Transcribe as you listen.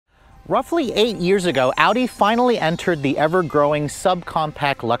Roughly 8 years ago, Audi finally entered the ever-growing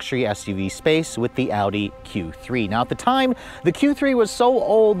subcompact luxury SUV space with the Audi Q3. Now, at the time, the Q3 was so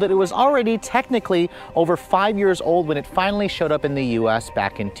old that it was already technically over 5 years old when it finally showed up in the US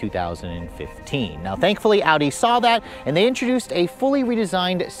back in 2015. Now, thankfully, Audi saw that, and they introduced a fully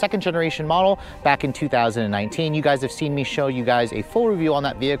redesigned second-generation model back in 2019. You guys have seen me show you guys a full review on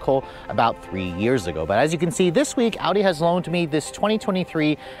that vehicle about 3 years ago. But as you can see, this week, Audi has loaned me this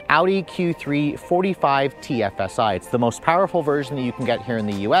 2023 Audi Q3 45 TFSI. It's the most powerful version that you can get here in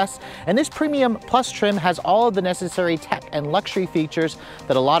the US, and this premium plus trim has all of the necessary tech and luxury features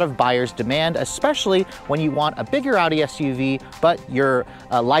that a lot of buyers demand, especially when you want a bigger Audi SUV, but your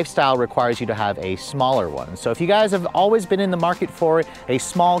lifestyle requires you to have a smaller one. So if you guys have always been in the market for a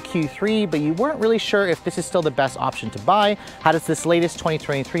small Q3, but you weren't really sure if this is still the best option to buy, how does this latest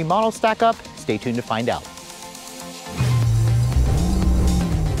 2023 model stack up? Stay tuned to find out.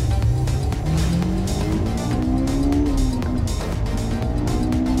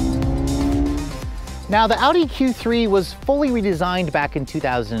 Now, the Audi Q3 was fully redesigned back in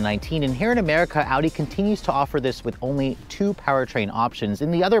 2019, and here in America, Audi continues to offer this with only 2 powertrain options.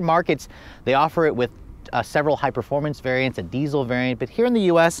 In the other markets, they offer it with several high-performance variants, a diesel variant, but here in the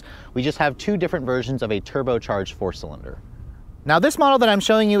US, we just have 2 different versions of a turbocharged 4-cylinder. Now, this model that I'm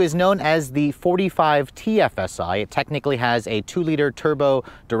showing you is known as the 45 TFSI. It technically has a 2-liter turbo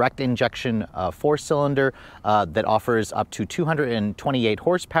direct injection 4-cylinder that offers up to 228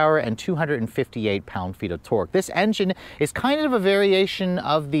 horsepower and 258 pound-feet of torque. This engine is kind of a variation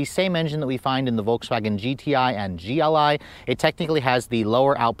of the same engine that we find in the Volkswagen GTI and GLI. It technically has the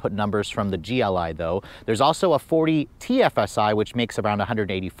lower output numbers from the GLI, though. There's also a 40 TFSI, which makes around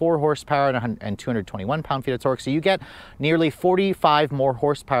 184 horsepower and 221 pound-feet of torque. So you get nearly 45 more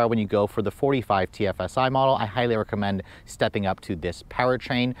horsepower when you go for the 45 TFSI model. I highly recommend stepping up to this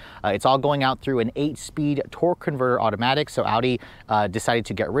powertrain. It's all going out through an 8-speed torque converter automatic. So Audi decided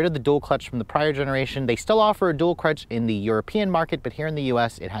to get rid of the dual clutch from the prior generation. They still offer a dual clutch in the European market, but here in the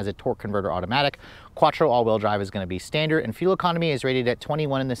US, it has a torque converter automatic. Quattro all-wheel drive is going to be standard, and fuel economy is rated at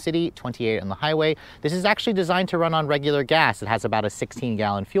 21 in the city, 28 on the highway. This is actually designed to run on regular gas. It has about a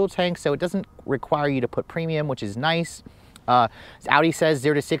 16-gallon fuel tank, so it doesn't require you to put premium, which is nice. Audi says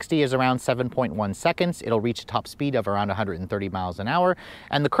 0 to 60 is around 7.1 seconds. It'll reach a top speed of around 130 miles an hour.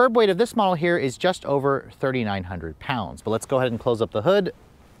 And the curb weight of this model here is just over 3,900 pounds. But let's go ahead and close up the hood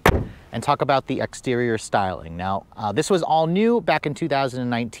and talk about the exterior styling. Now, this was all new back in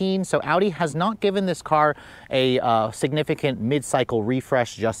 2019, so Audi has not given this car a significant mid-cycle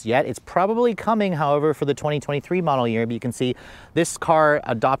refresh just yet. It's probably coming, however, for the 2023 model year. But you can see this car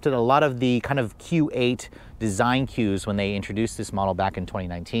adopted a lot of the kind of Q8 design cues when they introduced this model back in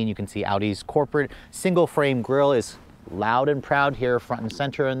 2019. You can see Audi's corporate single frame grille is loud and proud here front and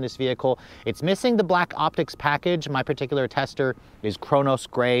center in this vehicle. It's missing the black optics package. My particular tester is Chronos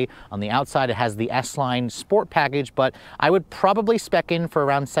Gray. On the outside, it has the S-Line Sport package, but I would probably spec in for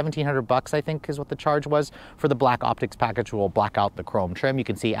around 1,700 bucks, I think is what the charge was for the black optics package. We'll black out the chrome trim. You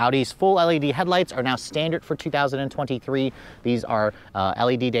can see Audi's full LED headlights are now standard for 2023. These are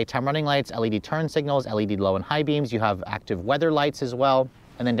LED daytime running lights, LED turn signals, LED low and high beams. You have active weather lights as well.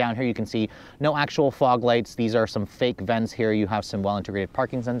 And then down here you can see no actual fog lights. These are some fake vents here. You have some well-integrated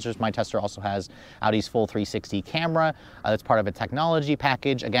parking sensors. My tester also has Audi's full 360 camera. That's part of a technology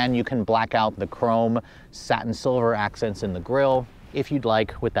package. Again, you can black out the chrome satin silver accents in the grille if you'd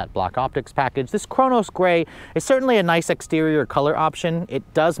like with that black optics package. This Chronos Gray is certainly a nice exterior color option. It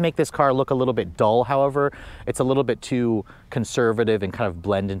does make this car look a little bit dull, however. It's a little bit too conservative and kind of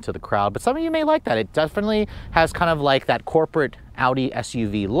blend into the crowd, but some of you may like that. It definitely has kind of like that corporate Audi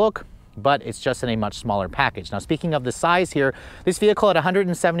SUV look, but it's just in a much smaller package. Now, speaking of the size here, this vehicle at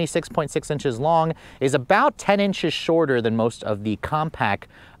 176.6 inches long is about 10 inches shorter than most of the compact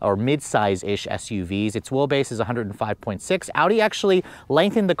or mid-size-ish SUVs. Its wheelbase is 105.6. Audi actually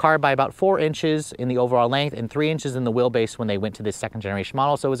lengthened the car by about 4 inches in the overall length and 3 inches in the wheelbase when they went to this second-generation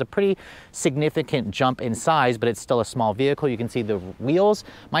model. So it was a pretty significant jump in size, but it's still a small vehicle. You can see the wheels.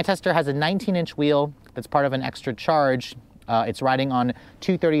 My tester has a 19-inch wheel that's part of an extra charge. It's riding on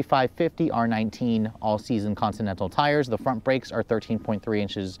 235/50 R19 all-season Continental tires. The front brakes are 13.3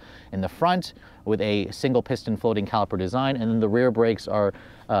 inches in the front with a single piston floating caliper design, and then the rear brakes are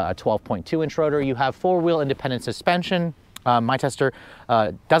a 12.2-inch rotor. You have 4-wheel independent suspension. My tester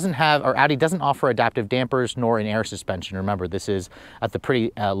doesn't have, or Audi doesn't offer adaptive dampers nor an air suspension. Remember, this is at the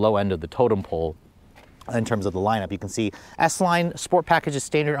pretty low end of the totem pole in terms of the lineup. You can see S-Line Sport package is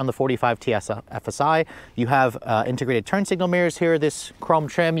standard on the 45 TFSI. You have integrated turn signal mirrors here. This chrome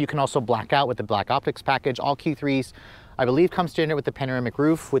trim you can also black out with the black optics package. All Q3s I believe comes standard with the panoramic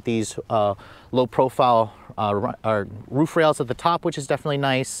roof with these low profile roof rails at the top, which is definitely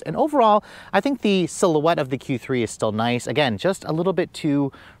nice. And overall, I think the silhouette of the Q3 is still nice. Again, just a little bit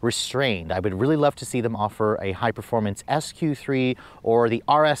too restrained. I would really love to see them offer a high performance SQ3 or the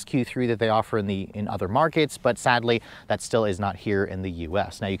RSQ3 that they offer in other markets, but sadly, that still is not here in the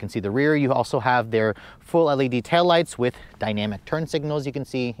US. Now you can see the rear, you also have their full LED taillights with dynamic turn signals. You can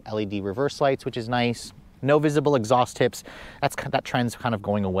see LED reverse lights, which is nice. No visible exhaust tips. That trend's kind of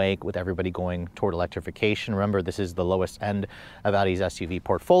going away with everybody going toward electrification. Remember, this is the lowest end of Audi's SUV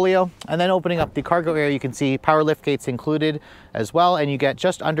portfolio. And then opening up the cargo area, you can see power lift gates included as well, and you get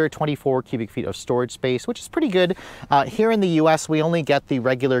just under 24 cubic feet of storage space, which is pretty good. Here in the US, we only get the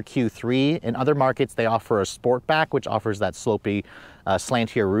regular Q3. In other markets, they offer a Sportback, which offers that slopey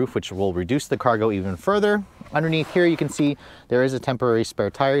slantier roof, which will reduce the cargo even further. Underneath here, you can see there is a temporary spare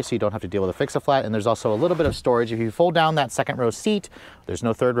tire, so you don't have to deal with a fix-a-flat, and there's also a little bit of storage. If you fold down that second row seat, there's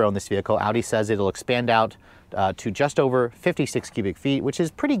no third row in this vehicle. Audi says it'll expand out to just over 56 cubic feet, which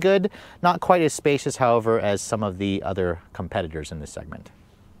is pretty good. Not quite as spacious, however, as some of the other competitors in this segment.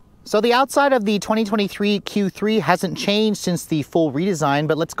 So the outside of the 2023 Q3 hasn't changed since the full redesign,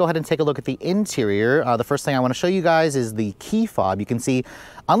 but let's go ahead and take a look at the interior. The first thing I want to show you guys is the key fob. You can see,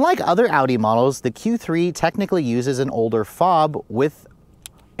 unlike other Audi models, the Q3 technically uses an older fob with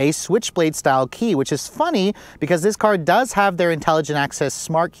a switchblade style key, which is funny because this car does have their intelligent access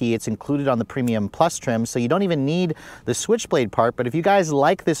smart key. It's included on the Premium Plus trim, so you don't even need the switchblade part. But if you guys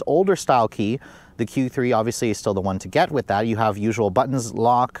like this older style key, the Q3 obviously is still the one to get with that. You have usual buttons,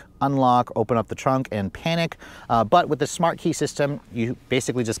 lock, unlock, open up the trunk, and panic. But with the smart key system, you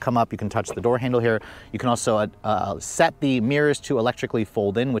basically just come up, you can touch the door handle here. You can also set the mirrors to electrically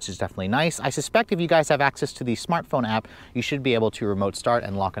fold in, which is definitely nice. I suspect if you guys have access to the smartphone app, you should be able to remote start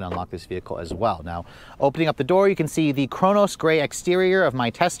and lock and unlock this vehicle as well. Now, opening up the door, you can see the Chronos gray exterior of my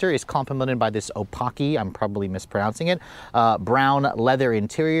tester is complemented by this opaque, I'm probably mispronouncing it, brown leather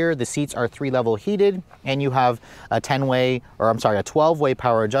interior. The seats are 3-level heated, and you have a 12-way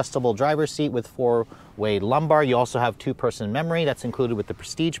power adjustable driver's seat with 4-way lumbar. You also have 2-person memory that's included with the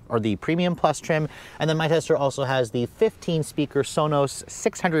Prestige or the Premium Plus trim. And then my tester also has the 15-speaker Sonos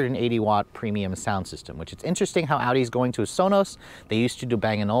 680-watt premium sound system, which it's interesting how Audi's going to a Sonos. They used to do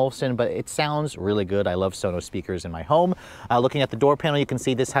Bang & Olufsen, but it sounds really good. I love Sonos speakers in my home. Looking at the door panel, you can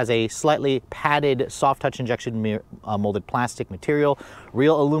see this has a slightly padded soft touch injection molded plastic material,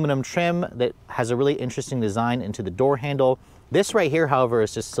 real aluminum trim that has a really interesting design into the door handle. This right here, however,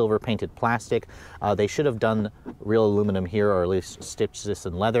 is just silver painted plastic. They should have done real aluminum here, or at least stitched this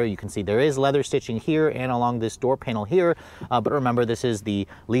in leather. You can see there is leather stitching here and along this door panel here. But remember, this is the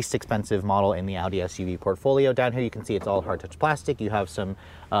least expensive model in the Audi SUV portfolio. Down here, you can see it's all hard touch plastic. You have some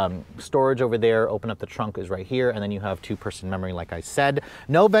storage over there. Open up the trunk is right here. And then you have 2-person memory, like I said.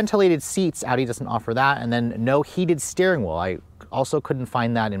 No ventilated seats. Audi doesn't offer that. And then no heated steering wheel. I also couldn't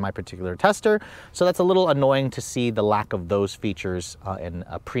find that in my particular tester. So that's a little annoying to see the lack of those features in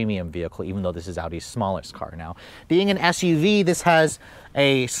a premium vehicle, even though this is Audi's smallest car. Now, being an SUV, this has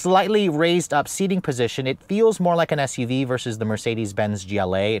a slightly raised up seating position. It feels more like an SUV versus the Mercedes-Benz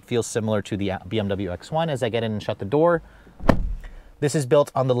GLA. It feels similar to the BMW X1. As I get in and shut the door, this is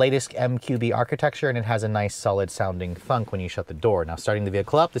built on the latest MQB architecture, and it has a nice solid sounding thunk when you shut the door. Now, starting the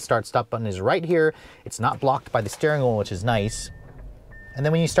vehicle up, the start stop button is right here. It's not blocked by the steering wheel, which is nice. And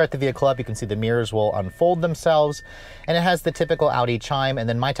then when you start the vehicle up, you can see the mirrors will unfold themselves, and it has the typical Audi chime. And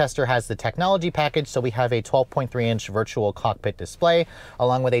then my tester has the technology package. So we have a 12.3-inch virtual cockpit display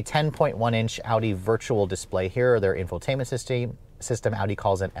along with a 10.1-inch Audi virtual display here, their infotainment system. Audi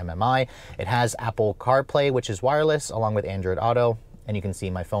calls it MMI. It has Apple CarPlay, which is wireless, along with Android Auto. And you can see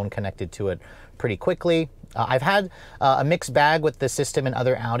my phone connected to it pretty quickly. I've had a mixed bag with the system in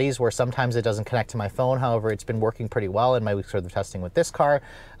other Audis where sometimes it doesn't connect to my phone. However, it's been working pretty well in my week's worth of testing with this car.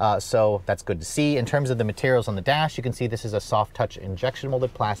 So that's good to see. In terms of the materials on the dash, you can see this is a soft touch injection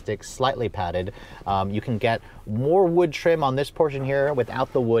molded plastic, slightly padded. You can get more wood trim on this portion here.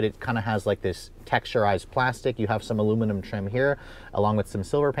 Without the wood, it kind of has like this texturized plastic. You have some aluminum trim here, along with some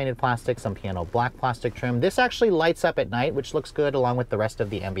silver painted plastic, some piano black plastic trim. This actually lights up at night, which looks good, along with the rest of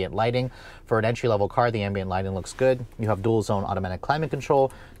the ambient lighting. For an entry-level car, the ambient lighting looks good. You have dual zone automatic climate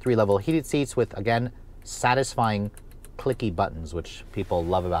control, 3-level heated seats with, again, satisfying clicky buttons, which people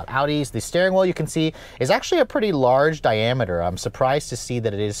love about Audis. The steering wheel, you can see, is actually a pretty large diameter. I'm surprised to see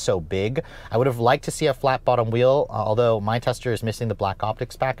that it is so big. I would have liked to see a flat bottom wheel, although my tester is missing the black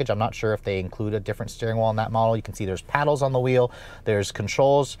optics package. I'm not sure if they include a different steering wheel on that model. You can see there's paddles on the wheel. There's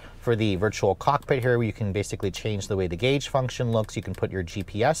controls for the virtual cockpit here, where you can basically change the way the gauge function looks. You can put your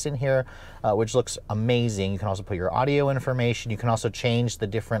GPS in here, which looks amazing. You can also put your audio information. You can also change the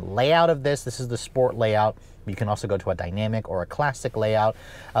different layout of this. This is the sport layout. You can also go to a dynamic or a classic layout.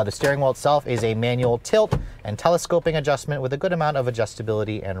 The steering wheel itself is a manual tilt and telescoping adjustment with a good amount of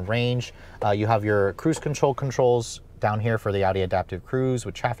adjustability and range. You have your cruise control controls down here for the Audi Adaptive Cruise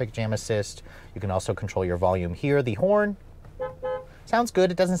with traffic jam assist. You can also control your volume here. The horn sounds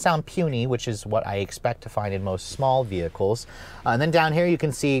good. It doesn't sound puny, which is what I expect to find in most small vehicles. And then down here you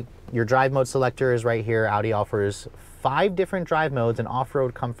can see your drive mode selector is right here. Audi offers 5 different drive modes: in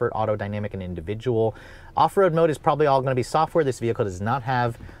off-road, comfort, auto, dynamic, and individual. Off-road mode is probably all going to be software. This vehicle does not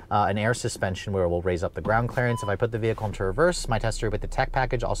have an air suspension where it will raise up the ground clearance. If I put the vehicle into reverse, my tester with the tech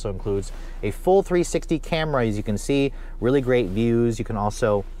package also includes a full 360 camera. As you can see, really great views. You can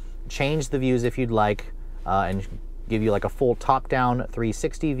also change the views if you'd like, and give you like a full top-down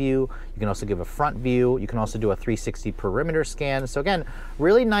 360 view. You can also give a front view. You can also do a 360 perimeter scan. So again,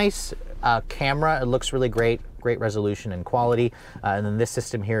 really nice camera. It looks really great resolution and quality. And then this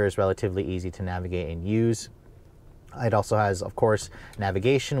system here is relatively easy to navigate and use. It also has, of course,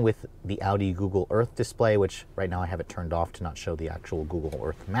 navigation with the Audi Google Earth display, which right now I have it turned off to not show the actual Google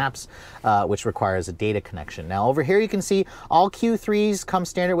Earth maps, which requires a data connection. Now over here you can see all Q3s come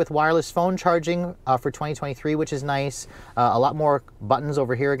standard with wireless phone charging for 2023, which is nice. A lot more buttons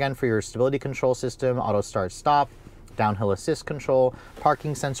over here again for your stability control system, auto start stop, downhill assist control,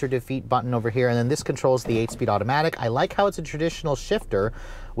 parking sensor defeat button over here, and then this controls the 8-speed automatic. I like how it's a traditional shifter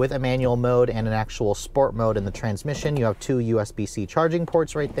with a manual mode and an actual sport mode in the transmission. You have 2 USB-C charging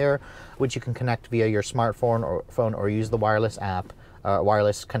ports right there, which you can connect via your smartphone or use the wireless app,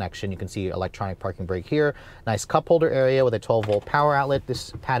 wireless connection. You can see electronic parking brake here. Nice cup holder area with a 12-volt power outlet.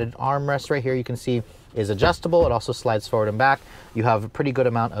 This padded armrest right here you can see is adjustable. It also slides forward and back. You have a pretty good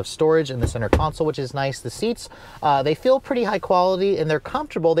amount of storage in the center console, which is nice. The seats, they feel pretty high quality and they're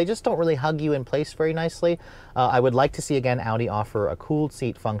comfortable. They just don't really hug you in place very nicely. I would like to see, again, Audi offer a cooled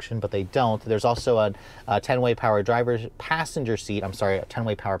seat function, but they don't. There's also a 10-way power passenger seat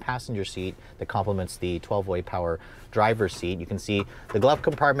that complements the 12-way power driver's seat. You can see the glove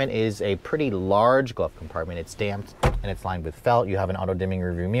compartment is a pretty large glove compartment. It's damped and it's lined with felt. You have an auto-dimming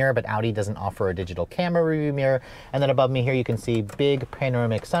rearview mirror, but Audi doesn't offer a digital camera rearview mirror. And then above me here, you can see big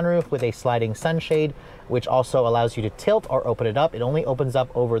panoramic sunroof with a sliding sunshade, which also allows you to tilt or open it up. It only opens up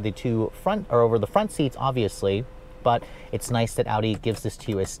over the front seats, obviously, but it's nice that Audi gives this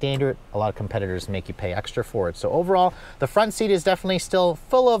to you as standard. A lot of competitors make you pay extra for it. So overall, the front seat is definitely still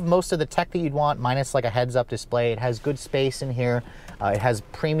full of most of the tech that you'd want, minus like a heads-up display. It has good space in here. It has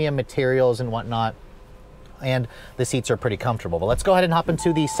premium materials and whatnot, and the seats are pretty comfortable. But let's go ahead and hop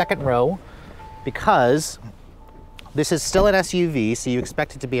into the second row, because this is still an SUV, so you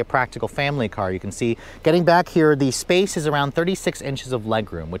expect it to be a practical family car. You can see, getting back here, the space is around 36 inches of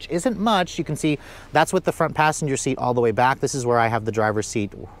legroom, which isn't much. You can see that's with the front passenger seat all the way back. This is where I have the driver's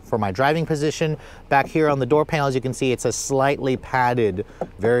seat for my driving position. Back here on the door panels, you can see it's a slightly padded,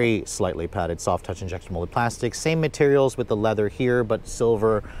 very slightly padded, soft touch injection molded plastic. Same materials with the leather here, but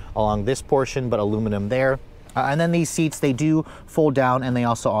silver along this portion, but aluminum there. And then these seats, they do fold down, and they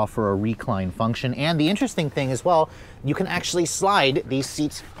also offer a recline function. And the interesting thing as well, you can actually slide these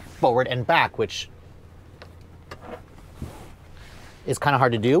seats forward and back, which is kind of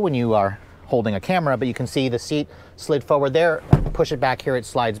hard to do when you are holding a camera, but you can see the seat slid forward there, push it back here, it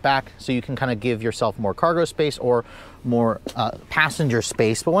slides back, so you can kind of give yourself more cargo space or more passenger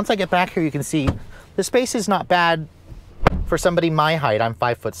space. But once I get back here, you can see the space is not bad. For somebody my height, I'm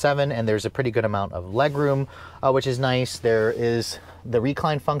 5'7", and there's a pretty good amount of leg room, which is nice. There is the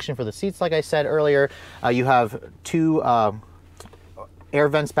recline function for the seats, like I said earlier. You have 2 air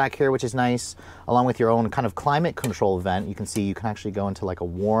vents back here, which is nice, along with your own kind of climate control vent. You can see you can actually go into like a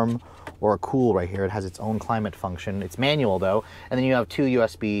warm or a cool right here. It has its own climate function. It's manual though. And then you have 2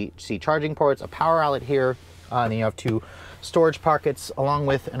 USB-C charging ports, a power outlet here, and then you have 2 storage pockets, along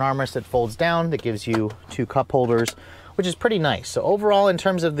with an armrest that folds down that gives you 2 cup holders, which is pretty nice. So overall, in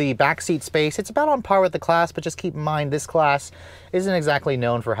terms of the backseat space, it's about on par with the class, but just keep in mind this class isn't exactly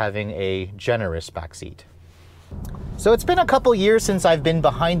known for having a generous backseat. So it's been a couple years since I've been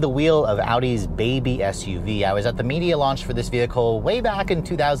behind the wheel of Audi's baby SUV. I was at the media launch for this vehicle way back in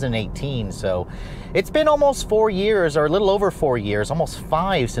 2018, so it's been almost 4 years, or a little over 4 years, almost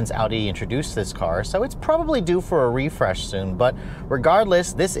 5 since Audi introduced this car, so it's probably due for a refresh soon. But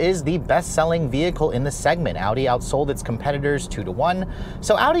regardless, this is the best-selling vehicle in the segment. Audi outsold its competitors 2-1,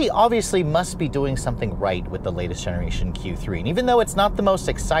 so Audi obviously must be doing something right with the latest generation Q3. And even though it's not the most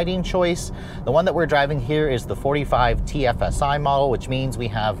exciting choice, the one that we're driving here is the 45 TFSI model, which means we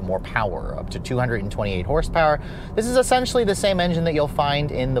have more power, up to 228 horsepower. This is essentially the same engine that you'll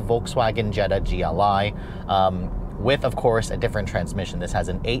find in the Volkswagen Jetta GLI, with, of course, a different transmission. This has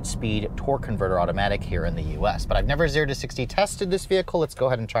an 8-speed torque converter automatic here in the US. But I've never 0 to 60 tested this vehicle. Let's go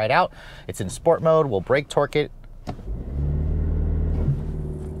ahead and try it out. It's in sport mode. We'll brake torque it.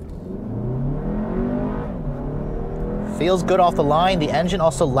 Feels good off the line. The engine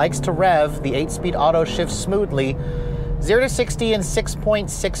also likes to rev. The 8-speed auto shifts smoothly. 0 to 60 in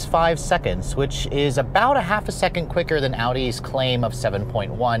 6.65 seconds, which is about a half a second quicker than Audi's claim of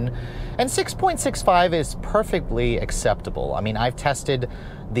 7.1. And 6.65 is perfectly acceptable. I mean, I've tested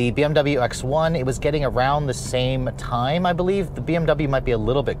the BMW X1. It was getting around the same time, I believe. The BMW might be a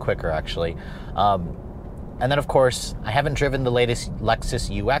little bit quicker, actually. And then, of course, I haven't driven the latest Lexus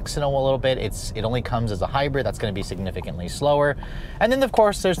UX in a little bit. It only comes as a hybrid. That's going to be significantly slower. And then, of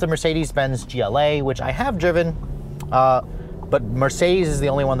course, there's the Mercedes-Benz GLA, which I have driven. But Mercedes is the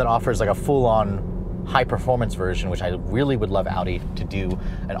only one that offers like a full-on high-performance version, which I really would love Audi to do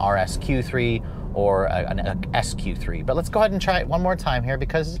an RS Q3 or an SQ3. But let's go ahead and try it one more time here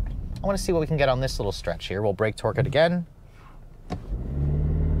because I want to see what we can get on this little stretch here. We'll brake torque it again.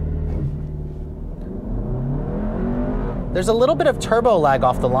 There's a little bit of turbo lag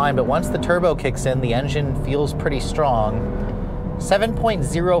off the line, but once the turbo kicks in, the engine feels pretty strong.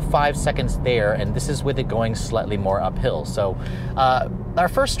 7.05 seconds there, and this is with it going slightly more uphill. So our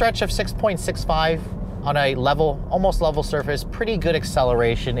first stretch of 6.65 on a level, almost level surface, pretty good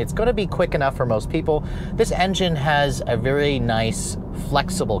acceleration. It's going to be quick enough for most people. This engine has a very nice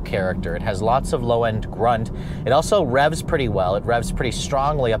flexible character. It has lots of low-end grunt. It also revs pretty well. It revs pretty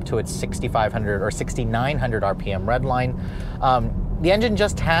strongly up to its 6,500 or 6,900 RPM Redline. The engine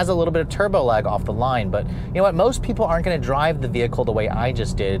just has a little bit of turbo lag off the line, but you know what? Most people aren't going to drive the vehicle the way I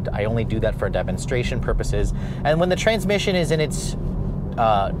just did. I only do that for demonstration purposes. And when the transmission is in its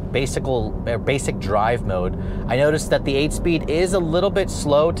basic drive mode, I noticed that the 8-speed is a little bit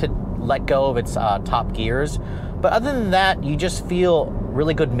slow to let go of its top gears. But other than that, you just feel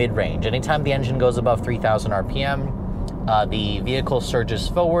really good mid-range. Anytime the engine goes above 3,000 RPM, the vehicle surges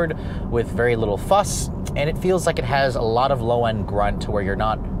forward with very little fuss, and it feels like it has a lot of low-end grunt to where you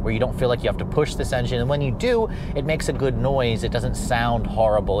don't feel like you have to push this engine. And when you do, it makes a good noise. It doesn't sound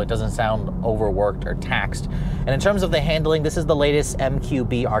horrible. It doesn't sound overworked or taxed. And in terms of the handling, this is the latest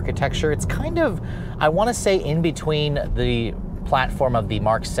MQB architecture. It's kind of, I want to say, in between the platform of the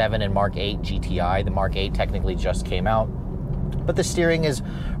Mark 7 and Mark 8 GTI. The Mark 8 technically just came out, but the steering is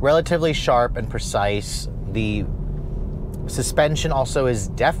relatively sharp and precise. The suspension also is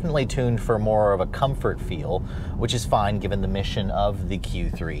definitely tuned for more of a comfort feel, which is fine given the mission of the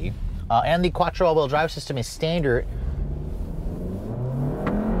Q3. And the Quattro all-wheel drive system is standard,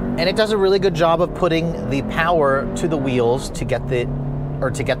 and it does a really good job of putting the power to the wheels to get the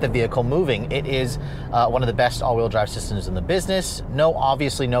vehicle moving. It is one of the best all-wheel drive systems in the business.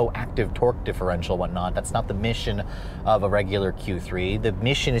 Obviously no active torque differential, whatnot. That's not the mission of a regular Q3. The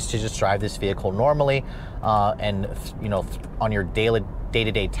mission is to just drive this vehicle normally and on your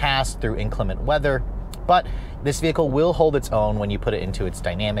day-to-day tasks through inclement weather. But this vehicle will hold its own when you put it into its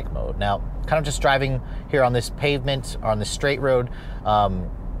dynamic mode. Now, kind of just driving here on this pavement, or on this straight road,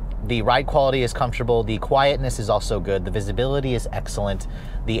 the ride quality is comfortable. The quietness is also good. The visibility is excellent.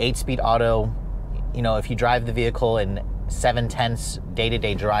 The 8-speed auto, if you drive the vehicle in 7/10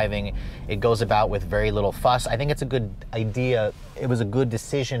 day-to-day driving, it goes about with very little fuss. I think it's a good idea. It was a good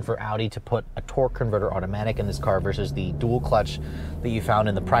decision for Audi to put a torque converter automatic in this car versus the dual clutch that you found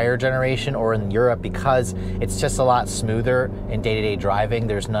in the prior generation or in Europe, because it's just a lot smoother in day-to-day driving.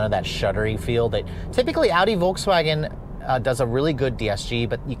 There's none of that shuddery feel that typically Audi Volkswagen does a really good DSG,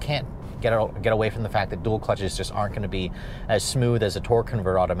 but you can't get away from the fact that dual clutches just aren't going to be as smooth as a torque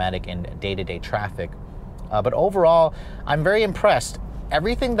converter automatic in day-to-day traffic. But overall, I'm very impressed.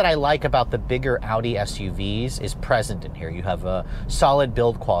 Everything that I like about the bigger Audi SUVs is present in here. You have a solid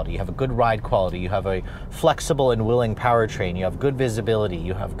build quality, you have a good ride quality, you have a flexible and willing powertrain, you have good visibility,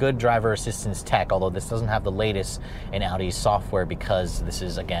 you have good driver assistance tech, although this doesn't have the latest in Audi's software because this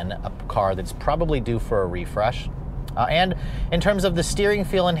is, again, a car that's probably due for a refresh. And in terms of the steering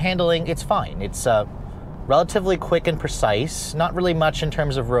feel and handling, it's fine. It's relatively quick and precise, not really much in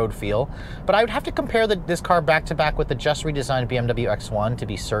terms of road feel, but I would have to compare this car back to back with the just redesigned BMW X1 to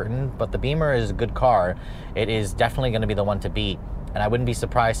be certain, but the Beamer is a good car. It is definitely going to be the one to beat. And I wouldn't be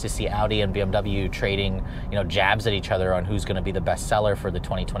surprised to see Audi and BMW trading, jabs at each other on who's going to be the best seller for the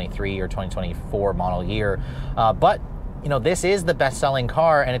 2023 or 2024 model year. But this is the best-selling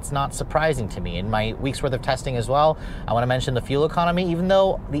car, and it's not surprising to me. In my week's worth of testing as well, I want to mention the fuel economy. Even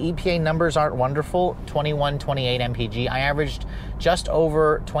though the EPA numbers aren't wonderful, 21, 28 mpg, I averaged just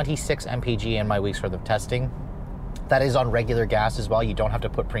over 26 mpg in my week's worth of testing. That is on regular gas as well. You don't have to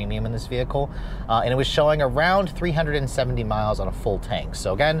put premium in this vehicle. And it was showing around 370 miles on a full tank.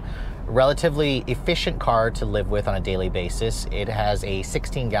 So again, relatively efficient car to live with on a daily basis. It has a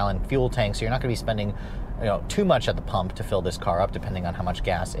 16-gallon fuel tank, so you're not going to be spending too much at the pump to fill this car up, depending on how much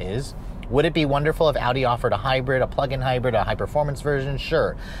gas is. Would it be wonderful if Audi offered a hybrid, a plug-in hybrid, a high-performance version?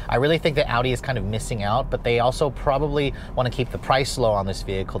 Sure. I really think that Audi is kind of missing out, but they also probably want to keep the price low on this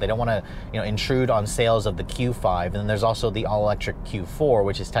vehicle. They don't want to, intrude on sales of the Q5. And then there's also the all-electric Q4,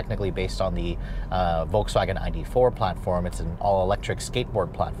 which is technically based on the Volkswagen ID.4 platform. It's an all-electric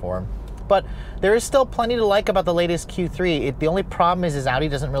skateboard platform. But there is still plenty to like about the latest Q3. The only problem is Audi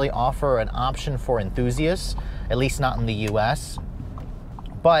doesn't really offer an option for enthusiasts, at least not in the US.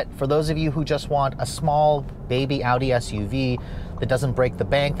 But for those of you who just want a small baby Audi SUV that doesn't break the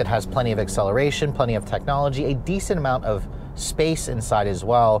bank, that has plenty of acceleration, plenty of technology, a decent amount of space inside as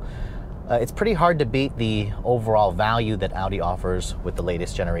well, it's pretty hard to beat the overall value that Audi offers with the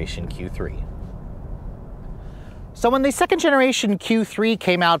latest generation Q3. So when the second generation Q3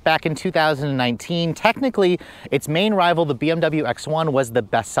 came out back in 2019, technically its main rival, the BMW X1, was the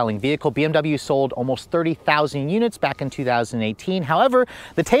best-selling vehicle. BMW sold almost 30,000 units back in 2018. However,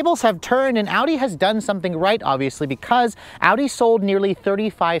 the tables have turned and Audi has done something right, obviously, because Audi sold nearly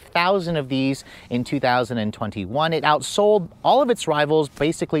 35,000 of these in 2021. It outsold all of its rivals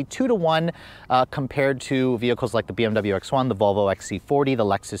basically 2-to-1 compared to vehicles like the BMW X1, the Volvo XC40, the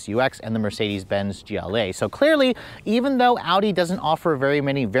Lexus UX, and the Mercedes-Benz GLA. So clearly, even though Audi doesn't offer very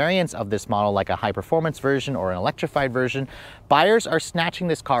many variants of this model, like a high-performance version or an electrified version, buyers are snatching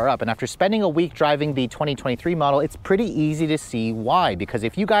this car up. And after spending a week driving the 2023 model, it's pretty easy to see why. Because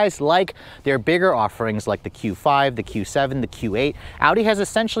if you guys like their bigger offerings like the Q5, the Q7, the Q8, Audi has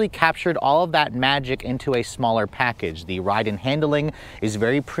essentially captured all of that magic into a smaller package. The ride and handling is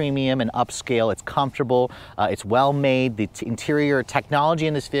very premium and upscale. It's comfortable. It's well made. The interior technology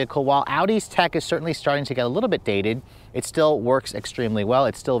in this vehicle, while Audi's tech is certainly starting to get a little bit dated, it still works extremely well.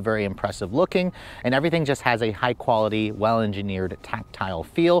 It's still very impressive looking, and everything just has a high quality, well-engineered tactile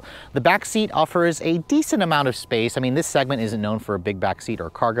feel. The back seat offers a decent amount of space. I mean, this segment isn't known for a big back seat or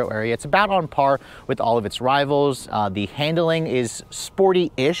cargo area. It's about on par with all of its rivals. The handling is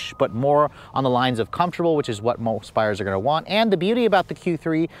sporty-ish, but more on the lines of comfortable, which is what most buyers are going to want. And the beauty about the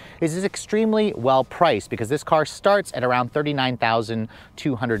Q3 is it's extremely well priced, because this car starts at around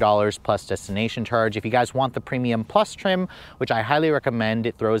 $39,200 plus destination charge. If you guys want the Premium Plus trim, which I highly recommend,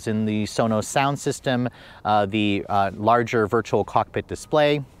 it throws in the Sonos sound system, the larger virtual cockpit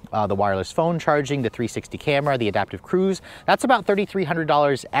display, the wireless phone charging, the 360 camera, the adaptive cruise. That's about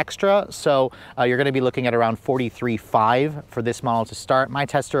 $3,300 extra. So you're going to be looking at around $43,500 for this model to start. My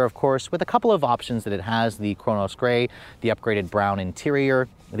tester, of course, with a couple of options that it has: the Chronos Gray, the upgraded brown interior,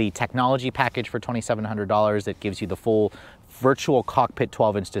 the technology package for $2,700 that gives you the full virtual cockpit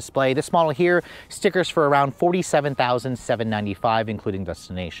 12-inch display. This model here, stickers for around $47,795, including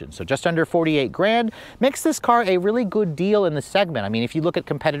destination. So just under 48 grand makes this car a really good deal in the segment. I mean, if you look at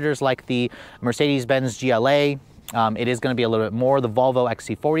competitors like the Mercedes-Benz GLA, it is going to be a little bit more. The Volvo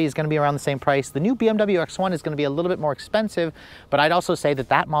XC40 is going to be around the same price. The new BMW X1 is going to be a little bit more expensive, but I'd also say that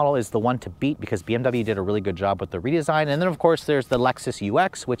that model is the one to beat, because BMW did a really good job with the redesign. And then, of course, there's the Lexus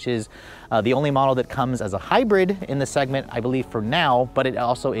UX, which is the only model that comes as a hybrid in the segment, I believe, for now, but it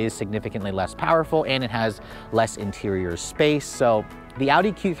also is significantly less powerful and it has less interior space. So the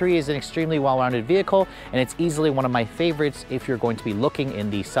Audi Q3 is an extremely well-rounded vehicle, and it's easily one of my favorites if you're going to be looking in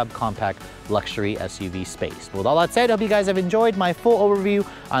the subcompact luxury SUV space. With all that said, I hope you guys have enjoyed my full overview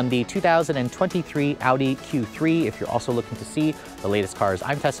on the 2023 Audi Q3. If you're also looking to see the latest cars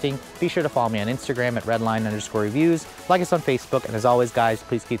I'm testing, be sure to follow me on Instagram at Redline_reviews, like us on Facebook, and as always, guys,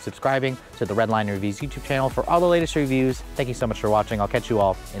 please keep subscribing to the Redline Reviews YouTube channel for all the latest reviews. Thank you so much for watching. I'll catch you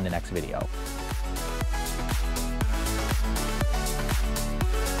all in the next video.